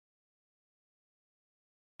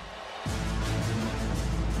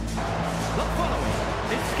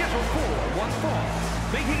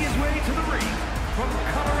Making his way to the ring from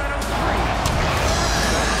Colorado Springs,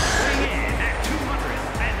 weighing in at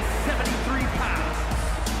 273 pounds,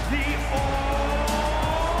 the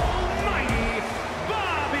almighty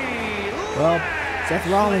Bobby Lashley. Well, Seth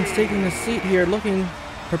Rollins taking a seat here, looking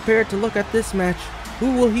prepared to look at this match.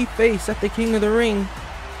 Who will he face at the King of the Ring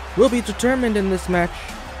will be determined in this match,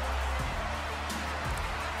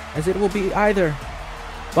 as it will be either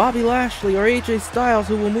Bobby Lashley or AJ Styles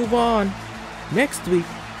who will move on next week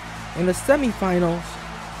in the semifinals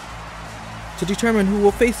to determine who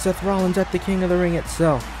will face Seth Rollins at the King of the Ring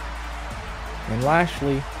itself. And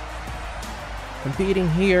Lashley competing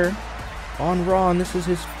here on Raw, and this is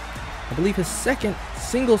his, I believe, his second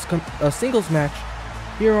singles match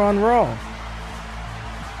here on Raw.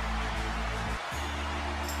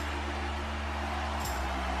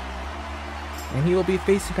 And he will be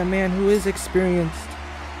facing a man who is experienced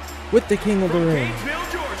with the King of the Ring. Gainesville,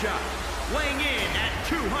 Georgia, weighing in at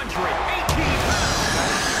 218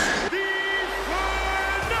 pounds, the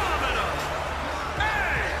phenomenal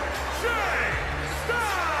AJ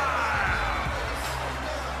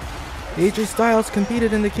Styles. AJ Styles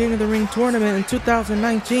competed in the King of the Ring tournament in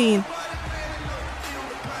 2019.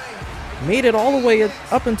 Made it all the way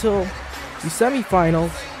up until the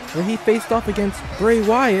semifinals, where he faced off against Bray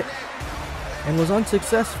Wyatt and was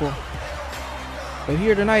unsuccessful. But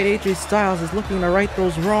here tonight, AJ Styles is looking to right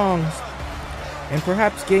those wrongs and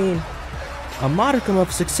perhaps gain a modicum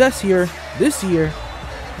of success here this year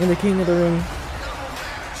in the King of the Ring.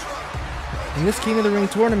 In this King of the Ring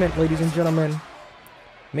tournament, ladies and gentlemen,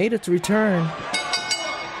 made its return.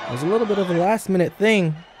 It was a little bit of a last minute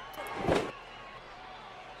thing,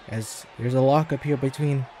 as there's a lockup here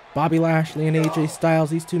between Bobby Lashley and AJ Styles.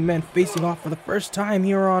 These two men facing off for the first time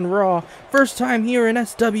here on Raw, first time here in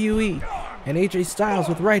SWE. And AJ Styles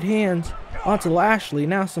with right hands onto Lashley.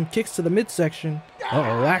 Now some kicks to the midsection.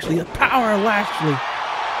 Uh-oh, Lashley, the power of Lashley,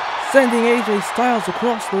 sending AJ Styles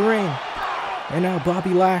across the ring. And now Bobby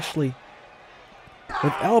Lashley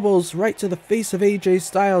with elbows right to the face of AJ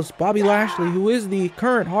Styles. Bobby Lashley, who is the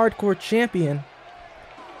current hardcore champion.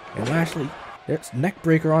 And Lashley, there's neck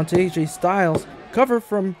breaker onto AJ Styles. Cover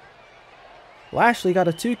from Lashley, got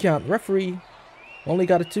a 2 count. Referee only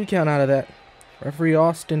got a 2 count out of that. Referee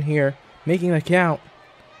Austin here making the count.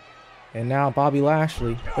 And now Bobby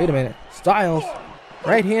Lashley. Wait a minute. Styles,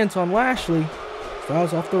 right hands on Lashley.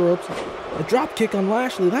 Styles off the ropes. A drop kick on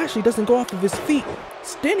Lashley. Lashley doesn't go off of his feet.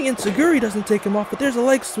 Standing Enzuigiri doesn't take him off, but there's a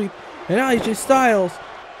leg sweep. And now AJ Styles,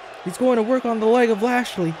 he's going to work on the leg of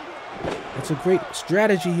Lashley. It's a great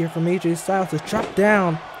strategy here from AJ Styles to chop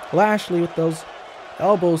down Lashley with those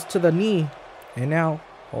elbows to the knee. And now,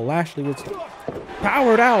 well, Lashley was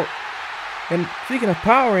powered out. And speaking of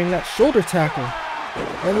powering, that shoulder tackle.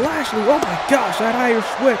 And Lashley, oh my gosh, that Irish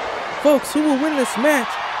whip. Folks, who will win this match?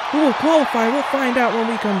 Who will qualify? We'll find out when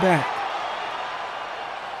we come back.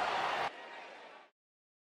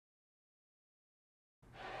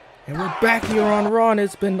 And we're back here on Raw, and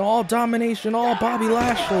it's been all domination, all Bobby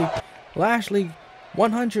Lashley. Lashley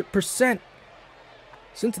 100%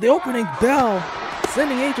 since the opening bell,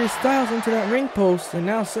 sending AJ Styles into that ring post. And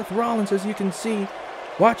now Seth Rollins, as you can see,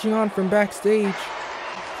 watching on from backstage.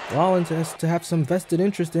 Rollins has to have some vested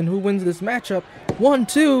interest in who wins this matchup.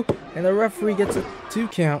 1-2, and the referee gets a 2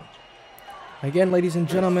 count. Again, ladies and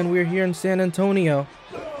gentlemen, we're here in San Antonio.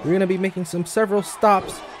 We're going to be making several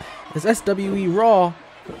stops as SWE Raw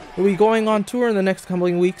will be going on tour in the next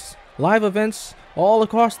coming weeks. Live events all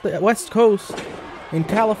across the West Coast. In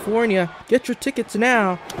California, get your tickets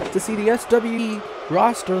now to see the SWE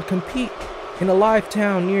roster compete in a live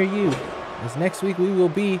town near you. As next week we will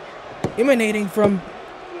be emanating from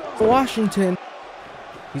Washington.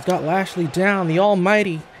 He's got Lashley down, the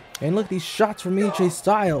almighty. And look at these shots from AJ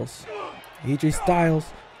Styles. AJ Styles,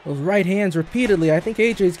 those right hands repeatedly. I think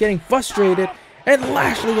AJ is getting frustrated. And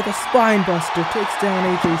Lashley with a spine buster takes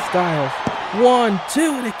down AJ Styles.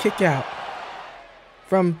 1-2 and a kick out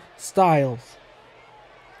from Styles.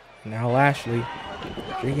 Now Lashley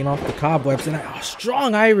shaking off the cobwebs, and a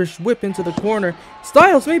strong Irish whip into the corner.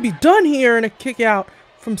 Styles may be done here, and a kick out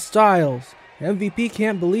from Styles. MVP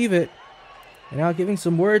can't believe it. And now giving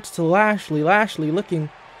some words to Lashley. Lashley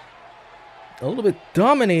looking a little bit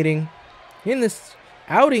dominating in this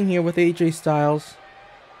outing here with AJ Styles.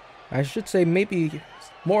 I should say maybe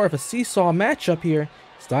more of a seesaw matchup here.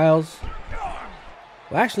 Styles.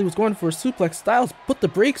 Lashley was going for a suplex. Styles put the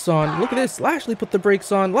brakes on. Look at this. Lashley put the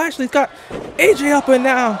brakes on. Lashley's got AJ up and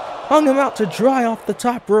now hung him out to dry off the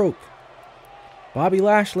top rope. Bobby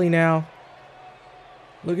Lashley now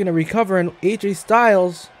looking to recover, and AJ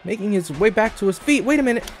Styles making his way back to his feet. Wait a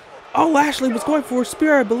minute. Oh, Lashley was going for a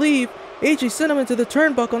spear, I believe. AJ sent him into the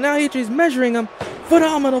turnbuckle. Now AJ's measuring him.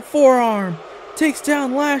 Phenomenal forearm. Takes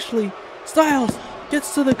down Lashley. Styles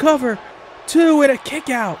gets to the cover. 2 and a kick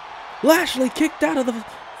out. Lashley kicked out of the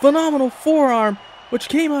phenomenal forearm, which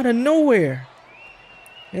came out of nowhere.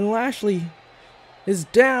 And Lashley is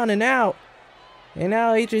down and out. And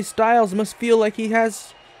now AJ Styles must feel like he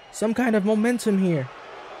has some kind of momentum here.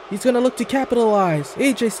 He's going to look to capitalize.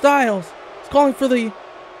 AJ Styles is calling for the...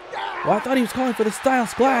 Well, I thought he was calling for the Styles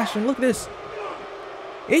Splash. And look at this.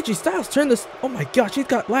 AJ Styles turned this... Oh my gosh, he's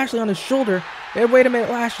got Lashley on his shoulder. And wait a minute,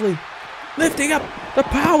 Lashley lifting up the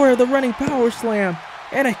power, the running power slam.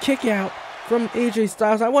 And a kick out from AJ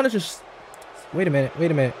Styles. I want to just... Wait a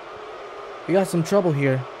minute. We got some trouble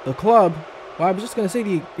here. The club... Well, I was just going to say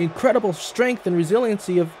the incredible strength and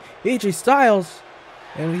resiliency of AJ Styles.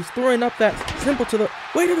 And he's throwing up that simple to the...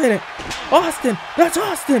 Wait a minute. Austin. That's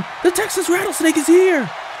Austin. The Texas Rattlesnake is here.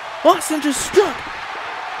 Austin just struck.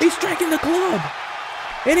 He's striking the club.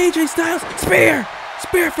 And AJ Styles. Spear.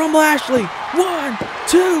 Spear from Lashley. 1,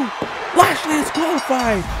 2. Lashley is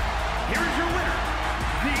qualified. Here's your winner,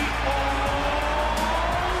 the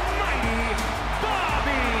almighty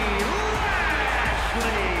Bobby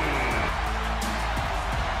Lashley.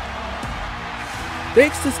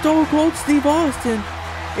 Thanks to Stone Cold Steve Austin,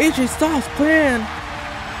 AJ Styles' plan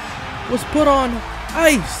was put on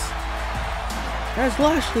ice as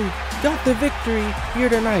Lashley got the victory here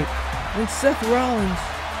tonight. And Seth Rollins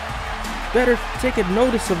better take a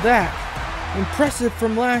notice of that. Impressive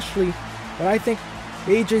from Lashley, but I think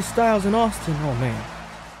AJ Styles and Austin, oh man.